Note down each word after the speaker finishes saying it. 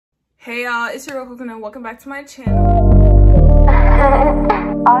Hey y'all, it's your girl Coconut. Welcome back to my channel.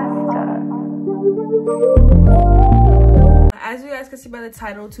 As you guys can see by the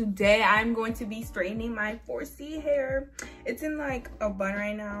title, today I'm going to be straightening my 4C hair. It's in like a bun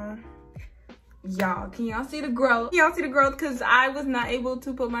right now. Y'all, can y'all see the growth? Can y'all see the growth? Because I was not able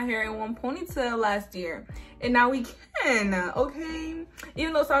to put my hair in one ponytail last year. And now we can, okay?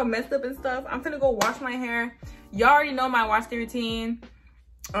 Even though it's all messed up and stuff, I'm gonna go wash my hair. Y'all already know my wash day routine.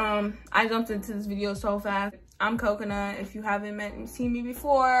 I jumped into this video so fast. I'm Coconut. If you haven't seen me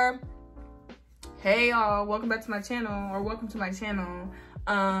before, hey y'all, welcome back to my channel, or welcome to my channel.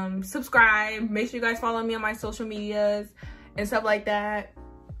 Subscribe, make sure you guys follow me on my social medias and stuff like that.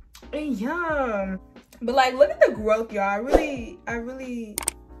 And yeah, but like, look at the growth, y'all. I really like,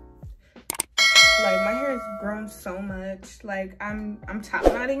 my hair has grown so much. Like, I'm top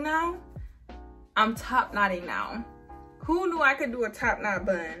knotting now. Who knew I could do a top knot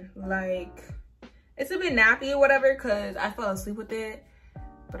bun? Like, it's a bit nappy or whatever because I fell asleep with it.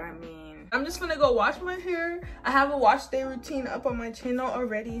 But I mean, I'm just gonna go wash my hair. I have a wash day routine up on my channel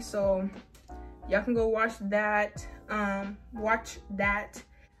already, so y'all can go watch that. I'm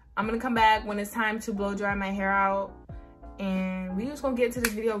gonna come back when it's time to blow dry my hair out, and we just gonna get into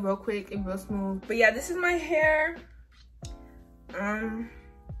this video real quick and real smooth. But yeah, this is my hair.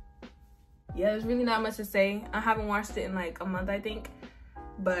 Yeah, there's really not much to say. I haven't washed it in like a month, I think,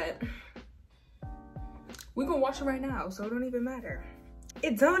 but we're gonna wash it right now, so it don't even matter.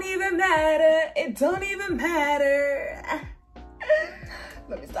 It don't even matter. It don't even matter.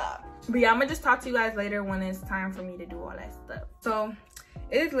 Let me stop. But yeah, I'm gonna just talk to you guys later when it's time for me to do all that stuff. So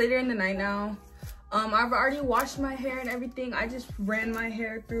it is later in the night now. I've already washed my hair and everything. I just ran my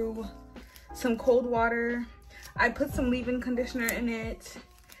hair through some cold water. I put some leave-in conditioner in it.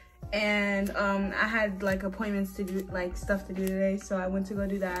 And I had like appointments to do, like stuff to do today, so I went to go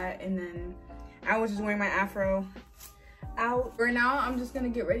do that, and then I was just wearing my afro out. Right now, I'm just gonna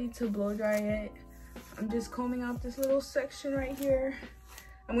get ready to blow dry it. I'm just combing out this little section right here.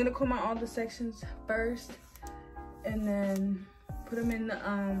 I'm gonna comb out all the sections first, and then put them in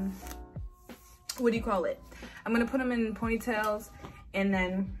what do you call it? I'm gonna put them in ponytails, and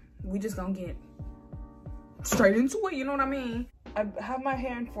then we just gonna get straight into it, you know what I mean? I have my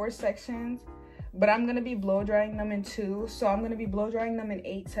hair in 4 sections, but I'm gonna be blow drying them in 2. So I'm gonna be blow drying them in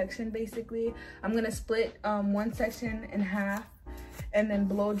 8 sections basically. I'm gonna split one section in half and then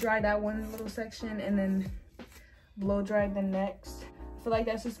blow dry that one little section and then blow dry the next. I feel like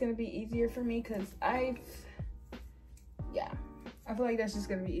that's just gonna be easier for me because I feel like that's just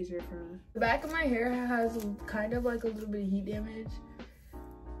gonna be easier for me. The back of my hair has kind of like a little bit of heat damage,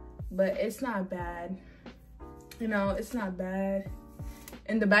 but it's not bad. You know, it's not bad.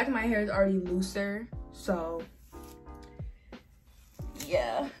 And the back of my hair is already looser, so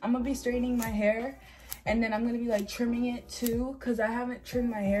yeah. I'm gonna be straightening my hair, and then I'm gonna be like trimming it too, because I haven't trimmed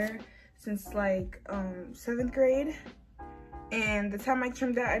my hair since like 7th grade. And the time I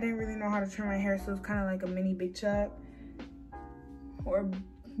trimmed that, I didn't really know how to trim my hair, so it's kind of like a mini big chop. Or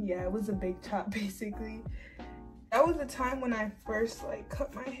yeah, it was a big chop basically. That was the time when I first like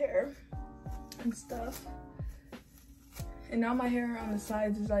cut my hair and stuff. And now my hair on the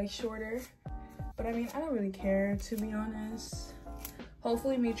sides is like shorter. But I mean, I don't really care, to be honest.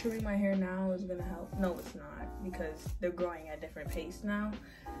 Hopefully me trimming my hair now is gonna help. No, it's not, because they're growing at a different pace now.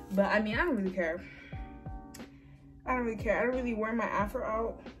 But I mean, I don't really care. I don't really wear my afro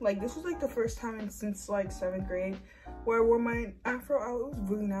out. Like, this was like the first time since like 7th grade where I wore my afro out. It was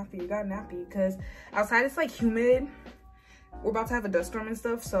really nappy. It got nappy because outside it's like humid. We're about to have a dust storm and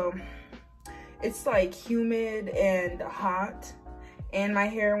stuff, so it's like humid and hot, and my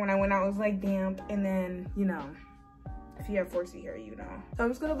hair when I went out was like damp. And then, you know, if you have 4C hair, you know. So I'm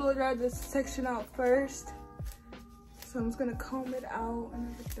just gonna blow dry this section out first. So I'm just gonna comb it out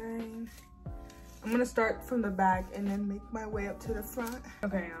and everything. I'm gonna start from the back and then make my way up to the front.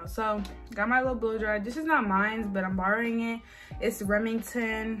 Okay, now, so got my little blow dry. This is not mine, but I'm borrowing it. It's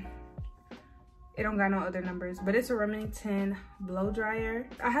Remington. It don't got no other numbers, but it's a Remington blow dryer.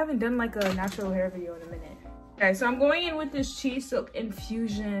 I haven't done like a natural hair video in a minute. Okay, so I'm going in with this Cheese Silk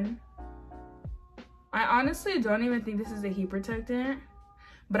Infusion. I honestly don't even think this is a heat protectant,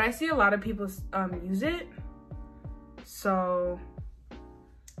 but I see a lot of people use it. So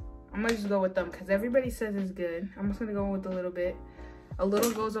I'm gonna just go with them because everybody says it's good. I'm just gonna go with a little bit. A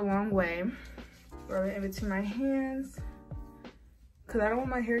little goes a long way. Rub it in between my hands, because I don't want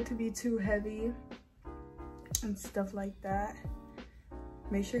my hair to be too heavy and stuff like that.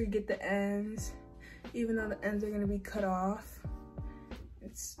 Make sure you get the ends, even though the ends are gonna be cut off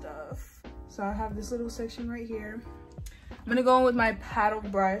and stuff. So I have this little section right here. I'm gonna go in with my paddle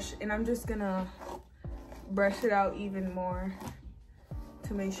brush and I'm just gonna brush it out even more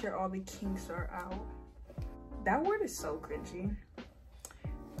to make sure all the kinks are out. That word is so cringy.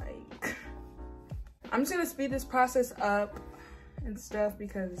 Like, I'm just gonna speed this process up and stuff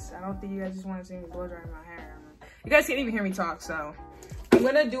because I don't think you guys just want to see me blow dry my hair. You guys can't even hear me talk, so I'm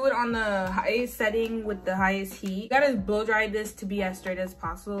gonna do it on the highest setting with the highest heat. You gotta blow dry this to be as straight as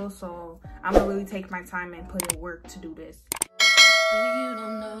possible, so I'm gonna really take my time and put in work to do this. Baby, you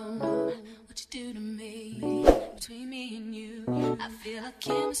don't know what you do to me. Between me and you, I feel like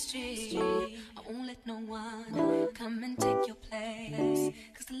chemistry. I won't let no one come and take your place,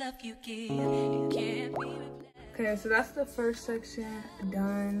 'cause the love you give, it can't be replaced. Okay, so that's the first section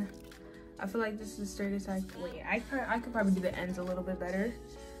done. I feel like this is the straightest I can. Wait, I could probably do the ends a little bit better.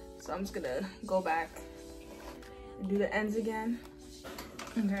 So I'm just gonna go back and do the ends again.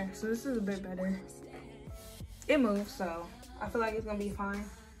 Okay, so this is a bit better. It moves, so I feel like it's gonna be fine.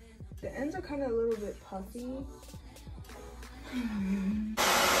 The ends are kind of a little bit puffy. I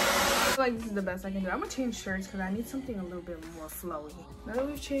feel like this is the best I can do. I'm gonna change shirts because I need something a little bit more flowy. Now that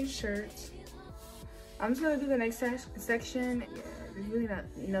we've changed shirts, I'm just gonna do the next section. Yeah, there's really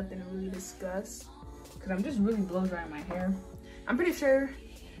nothing to really discuss because I'm just really blow drying my hair. I'm pretty sure,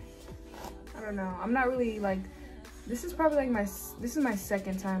 I don't know, I'm not really like, this is probably like this is my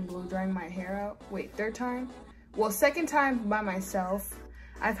second time blow drying my hair out. Wait, third time? Well, second time by myself.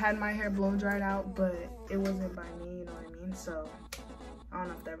 I've had my hair blow dried out, but it wasn't by me, you know what I mean? So I don't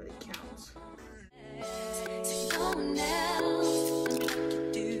know if that really counts.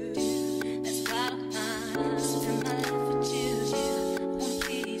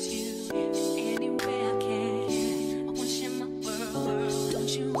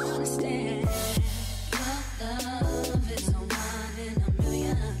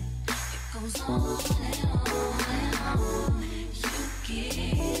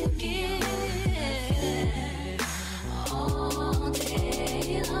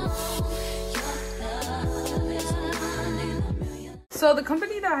 So the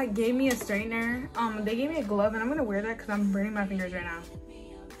company that gave me a straightener, they gave me a glove, and I'm gonna wear that because I'm burning my fingers right now.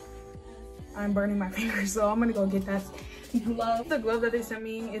 I'm burning my fingers, so I'm gonna go get that glove. The glove that they sent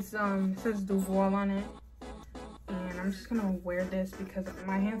me, it says Duvolle on it, and I'm just gonna wear this because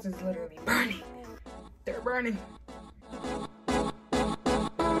my hands is literally burning. They're burning.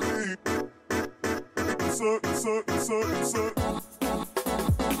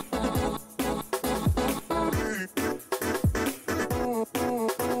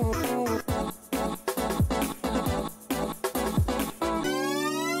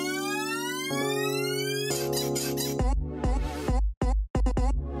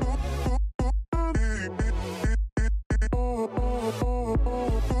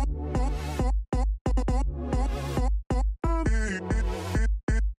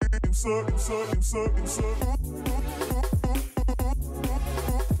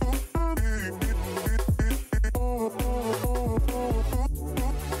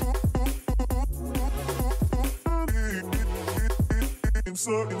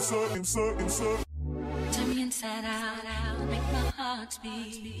 Turn me inside out, make my heart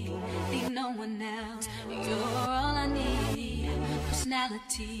beat. Need no one else, you're all I need.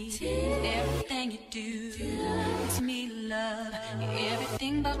 Personality, everything you do makes me love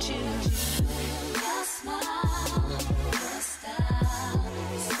everything about you. Your smile, your style,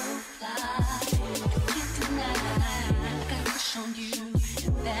 so fly. I can't deny, I got a crush on you.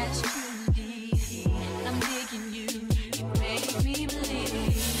 That's true, I'm digging you. You make me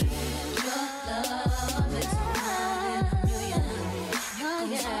believe your love is one in a million.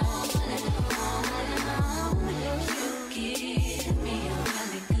 It goes on and on. You give me a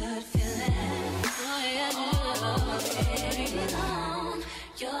really good feeling. Oh yeah, baby, your love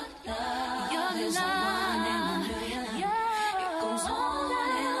is one in a million. It goes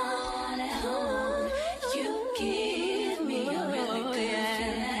on and on. You give me a really good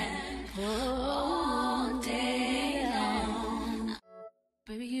feeling all day long.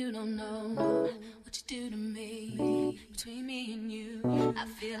 Baby, you don't know what you do to me. Between me and you, I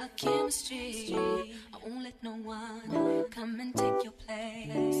feel like chemistry. I won't let no one come and take your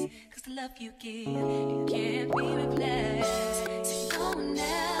place, 'cause the love you give, it can't be replaced. See, no one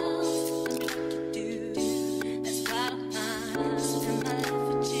else can do what you do. That's why I spend my life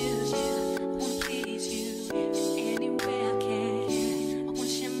with you. I wanna please you in any way I can. I wanna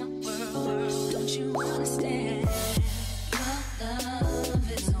share my world, don't you understand? Your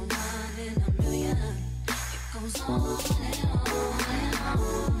love is a one in a million. It goes on and on and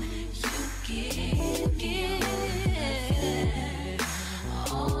on. You give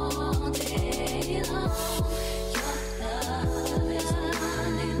all day long. Your love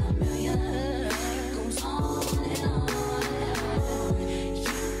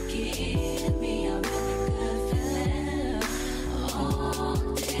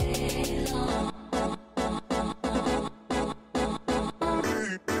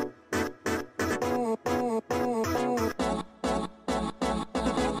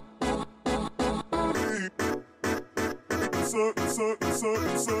So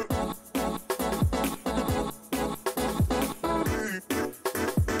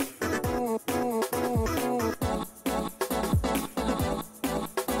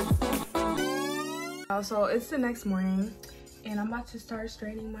it's the next morning and I'm about to start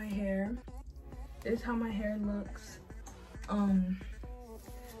straightening my hair. This is how my hair looks. I'm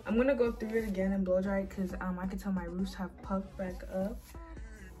gonna go through it again and blow dry it because I can tell my roots have puffed back up.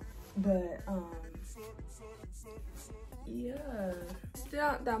 But yeah, still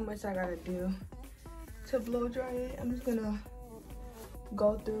not that much I gotta do to blow dry it. I'm just gonna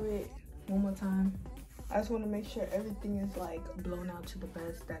go through it one more time. I just want to make sure everything is like blown out to the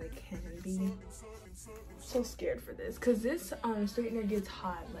best that it can be. So scared for this because this straightener gets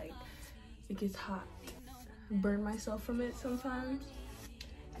hot. Like, it gets hot. Burn myself from it sometimes.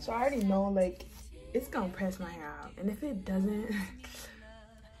 So I already know like it's gonna press my hair out, and if it doesn't,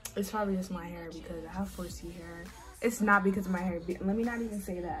 it's probably just my hair because I have 4C hair. It's not because of my hair. Let me not even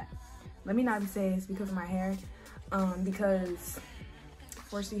say that. Let me not even say it's because of my hair, because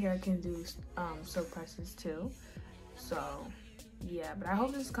 4C hair can do silk presses too. So yeah, but I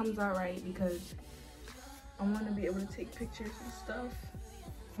hope this comes out right because I want to be able to take pictures and stuff.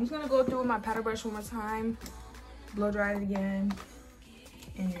 I'm just gonna go through with my paddle brush one more time, blow dry it again,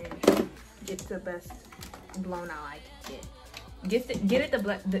 and get the best blown out I can get.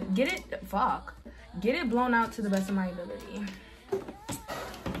 Get it blown out to the best of my ability.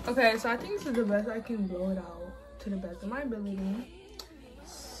 Okay, so I think this is the best I can blow it out to the best of my ability.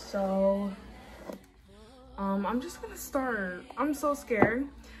 So I'm just gonna start. I'm so scared,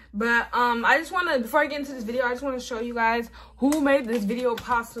 but I just want to, before I get into this video, I just want to show you guys who made this video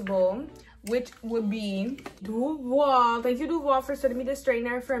possible, which would be Duvolle. Thank you, Duvolle, for sending me this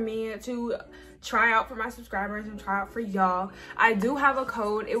straightener for me to try out for my subscribers and try out for y'all. I do have a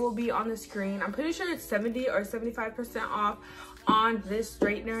code. It will be on the screen. I'm pretty sure it's 70 or 75% off on this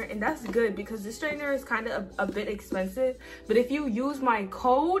straightener, and that's good because this straightener is kind of a bit expensive, but if you use my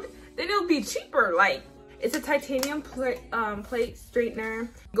code, then it'll be cheaper. Like, it's a titanium plate straightener.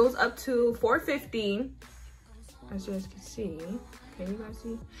 It goes up to $450, as you guys can see. Can you guys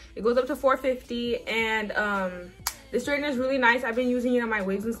see? It goes up to $450, and this straightener is really nice. I've been using it on my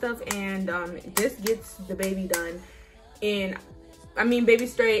wigs and stuff, and this gets the baby done in, baby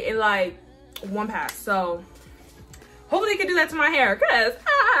straight in like one pass. So hopefully it can do that to my hair, because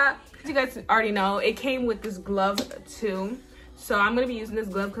you guys already know it came with this glove too. So I'm gonna be using this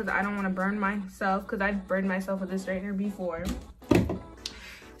glove because I don't want to burn myself, because I burned myself with this straightener before.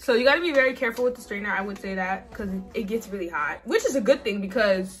 So you got to be very careful with the straightener, I would say that, because it gets really hot, which is a good thing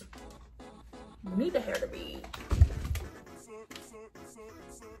because you need the hair to be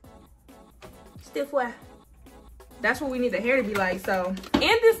stiff. That's what we need the hair to be like. So, and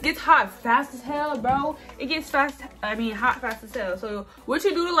this gets hot fast as hell, bro. It gets hot fast as hell. So what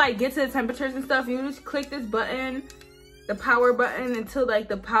you do to like get to the temperatures and stuff, you just click this button, the power button, until like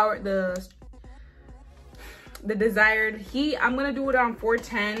the desired heat. I'm gonna do it on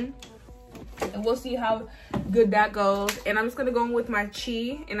 410, and we'll see how good that goes. And I'm just gonna go in with my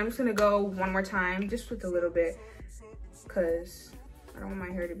chi, and I'm just gonna go one more time, just with a little bit, because I don't want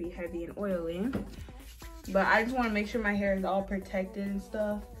my hair to be heavy and oily. But I just want to make sure my hair is all protected and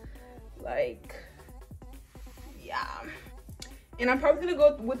stuff. Like, yeah. And I'm probably gonna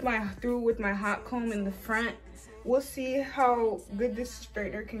go through with my hot comb in the front. We'll see how good this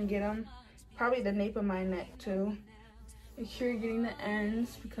straightener can get them. Probably the nape of my neck too. Make sure you're getting the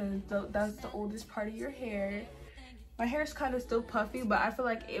ends, because that's the oldest part of your hair. My hair is kind of still puffy, but I feel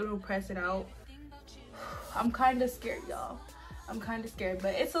like it will press it out. I'm kind of scared, y'all. I'm kind of scared,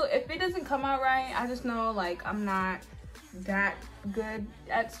 but if it doesn't come out right, I just know like I'm not that good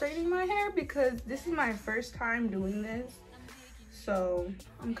at straightening my hair, because this is my first time doing this. So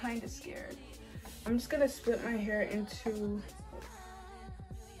I'm kind of scared. I'm just gonna split my hair into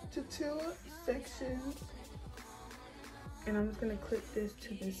two sections, and I'm just gonna clip this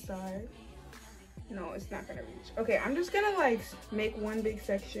to this side. No, it's not gonna reach. Okay, I'm just gonna like make one big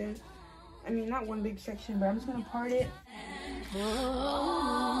section. Not one big section, but I'm just gonna part it.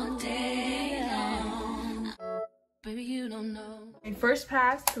 All day long. Baby, you don't know. Okay, first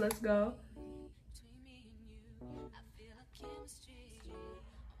pass, let's go.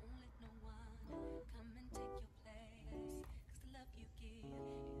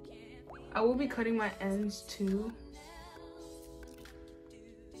 I will be cutting my ends too.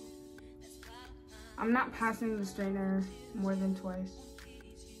 I'm not passing the straightener more than twice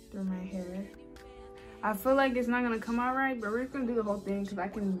through my hair. I feel like it's not gonna come out right, but we're just gonna do the whole thing because I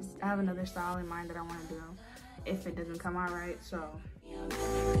have another style in mind that I want to do if it doesn't come out right. So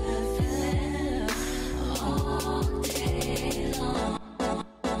all day long.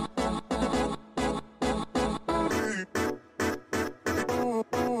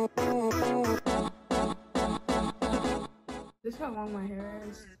 This is how long my hair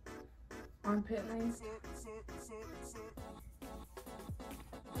is. Armpit length.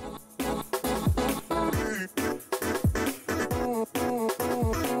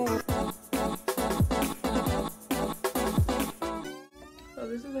 So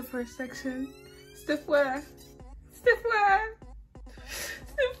this is the first section. Stiff wear. Stiff wear.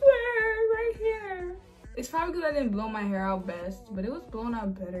 Stiff wear right here. It's probably because I didn't blow my hair out best, but it was blown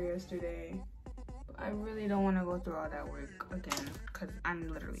out better yesterday. I really don't want to go through all that work again because I'm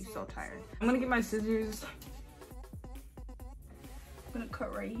literally so tired. I'm gonna get my scissors. I'm gonna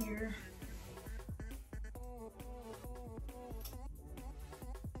cut right here.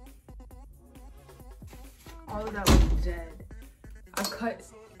 All of that was dead. I cut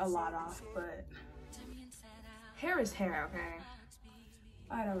a lot off, but hair is hair, okay?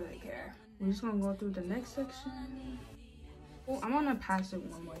 I don't really care. We're just gonna go through the next section. Oh, I'm gonna pass it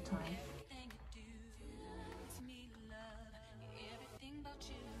one more time.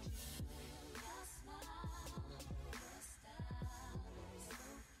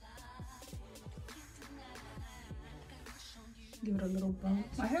 Give it a little bump.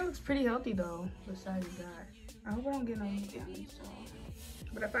 My hair looks pretty healthy though, besides that. I hope I don't get no damage, so.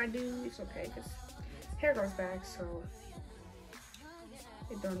 But if I do, it's okay, because hair grows back, so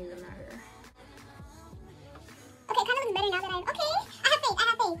it don't even matter. Okay, kind of looking better now that I'm, okay, I have faith, I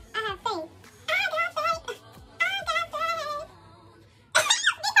have faith, I have faith.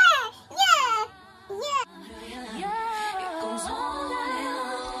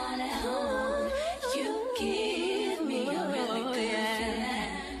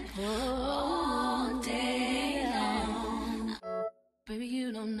 Baby,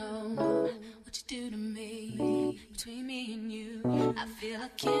 you don't know what you do to me. Between me and you, I feel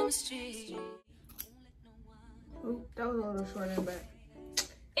like chemistry. Oop, that was a little shorter, but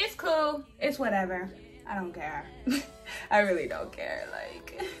it's cool. It's whatever. I don't care. I really don't care.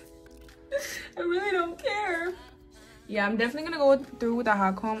 Like, I really don't care. Yeah, I'm definitely gonna go through with a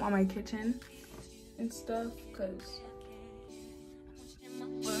hot comb on my kitchen and stuff, cause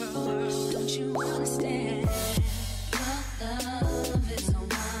Don't you understand? Love is on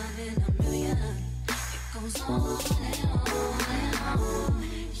one in a million. It goes on and on and on.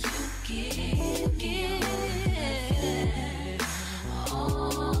 You give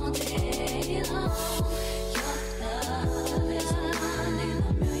all day long. Your love is one in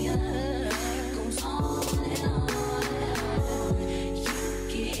a million. It goes on and on and on.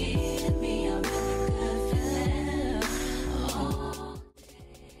 You give me a really good feeling. All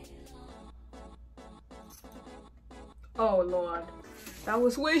day long. oh Lord, that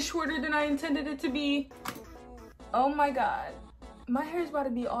was way shorter than I intended it to be. Oh my God, my hair is about to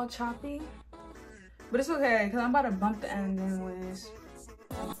be all choppy, but it's okay because I'm about to bump the end anyways.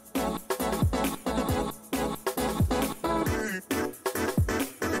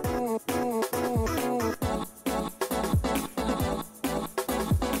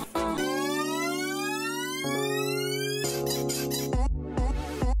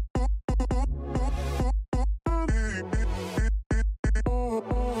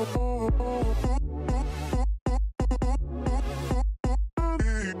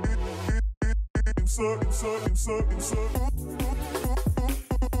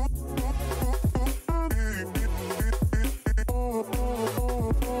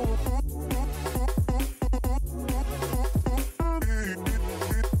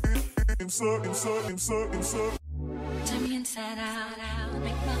 Turn me inside out,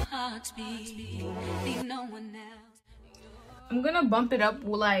 make my heart beat, leave no one else. I'm gonna bump it up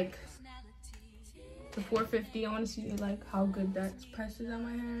like to 450. I want to see like how good that presses on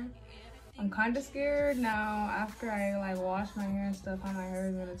my hair. I'm kind of scared now after I like wash my hair and stuff how my hair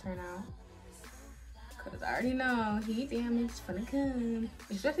is gonna turn out, because I already know heat damage is gonna come,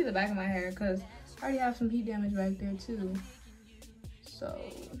 especially the back of my hair, because I already have some heat damage back there too. So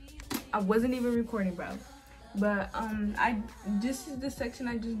I wasn't even recording, bro. But this is the section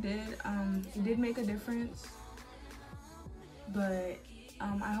I just did. It did make a difference, but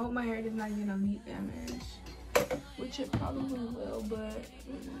I hope my hair does not get no heat damage, which it probably will, but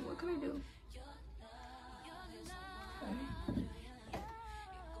what can I do? Okay.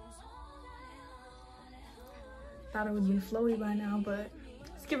 Thought it would be flowy by now, but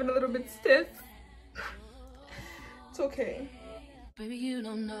it's getting a little bit stiff. It's okay. Baby, you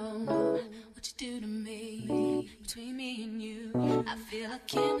don't know what what you do to me. Between me and you, I feel a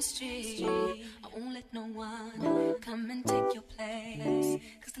chemistry. I won't let no one come and take your place.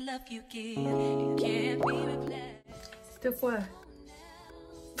 Cause the love you give, it can't be replaced. C'était fois.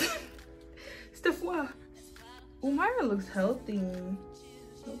 C'était fois. Ooh, my hair looks healthy.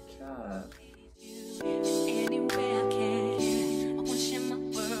 Good job. Anywhere I can, I wanna share my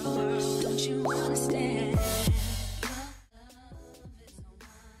world. Don't you understand?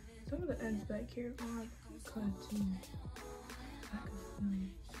 Some of the ends back here are cut too.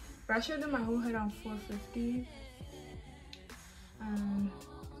 But I should have done my whole head on 450.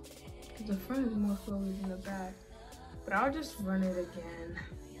 Cause the front is more flowy than the back. But I'll just run it again.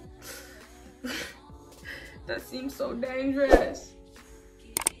 That seems so dangerous.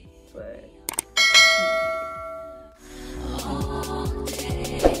 But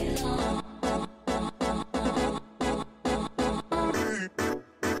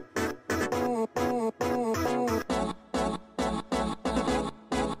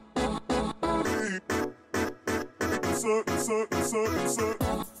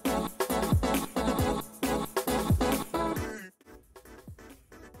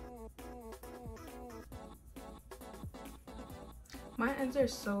my ends are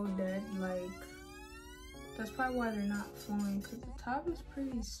so dead, like that's probably why they're not flowing, because the top is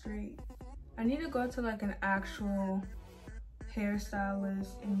pretty straight. I need to go to like an actual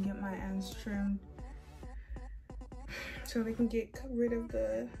hairstylist and get my ends trimmed so they can get rid of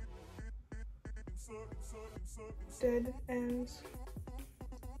the dead ends.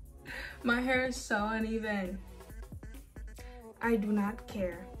 My hair is so uneven. I do not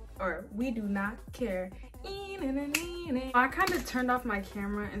care, or we do not care. I kind of turned off my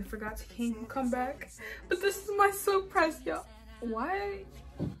camera and forgot to come back, but this is my silk press, y'all. Why?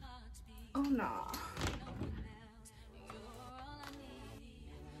 Oh nah.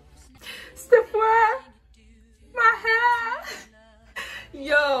 Step what? My hair.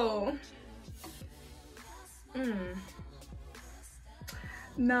 Yo.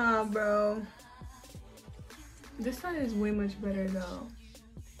 Nah, bro. This side is way much better though.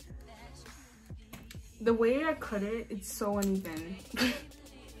 The way I cut it, it's so uneven.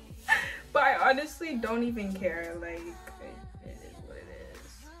 But I honestly don't even care. Like, it is what it is.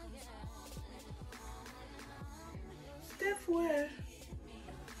 Steph, where?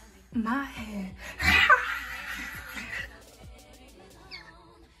 My hair.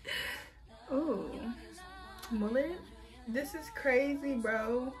 Oh, mullet? This is crazy,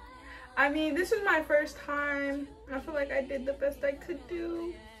 bro. I mean, this is my first time. I feel like I did the best I could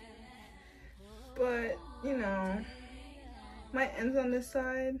do. But, you know, my ends on this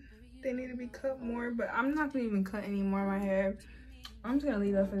side, they need to be cut more. But I'm not gonna even cut any more of my hair. I'm just gonna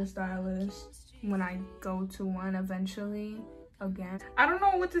leave that for the stylist when I go to one eventually again. I don't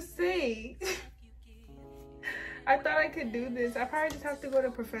know what to say. I thought I could do this. I probably just have to go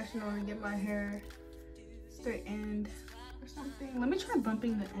to professional and get my hair straightened or something. Let me try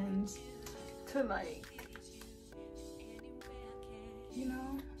bumping the ends to, like, you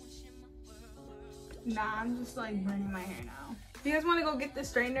know. Nah, I'm just like burning my hair now. If you guys want to go get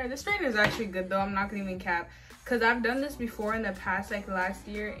this straightener is actually good though. I'm not gonna even cap, because I've done this before in the past, like last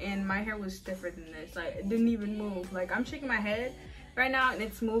year, and my hair was stiffer than this. Like, it didn't even move. Like, I'm shaking my head right now and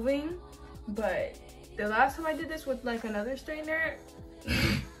it's moving, but the last time I did this with like another straightener,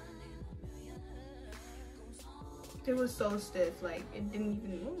 it was so stiff. Like, it didn't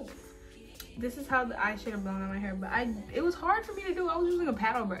even move. This is how I should have blown on my hair, but it was hard for me to do. I was using a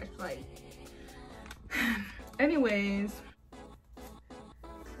paddle brush, like. Anyways,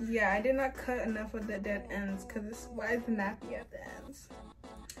 yeah, I did not cut enough of the dead ends because it's why is the nappy at the ends.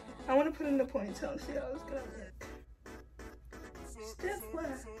 I want to put in the ponytail and see how it's gonna look. Stiff what?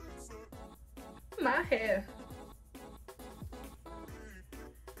 My hair.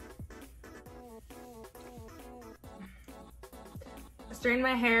 I straightened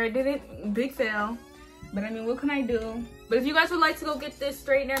my hair. Didn't big fail. But I mean, what can I do? But if you guys would like to go get this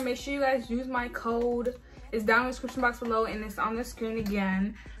straightener, make sure you guys use my code. It's down in the description box below and it's on the screen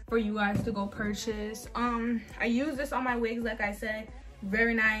again for you guys to go purchase. I use this on my wigs, like I said.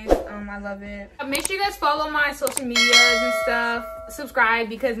 Very nice. I love it. Make sure you guys follow my social medias and stuff. Subscribe,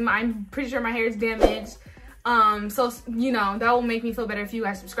 because I'm pretty sure my hair is damaged. So, you know, that will make me feel better if you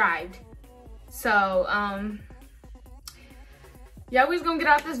guys subscribed. So, yeah, we're just gonna get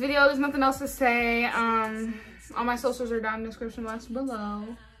out this video. There's nothing else to say. All my socials are down in the description box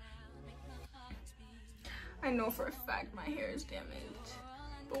below. I know for a fact my hair is damaged,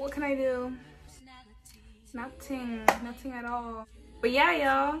 but what can I do? Nothing at all. But yeah,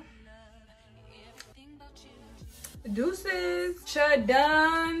 y'all, Deuces.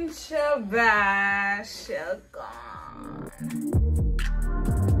 Shadun, shabbash, gone.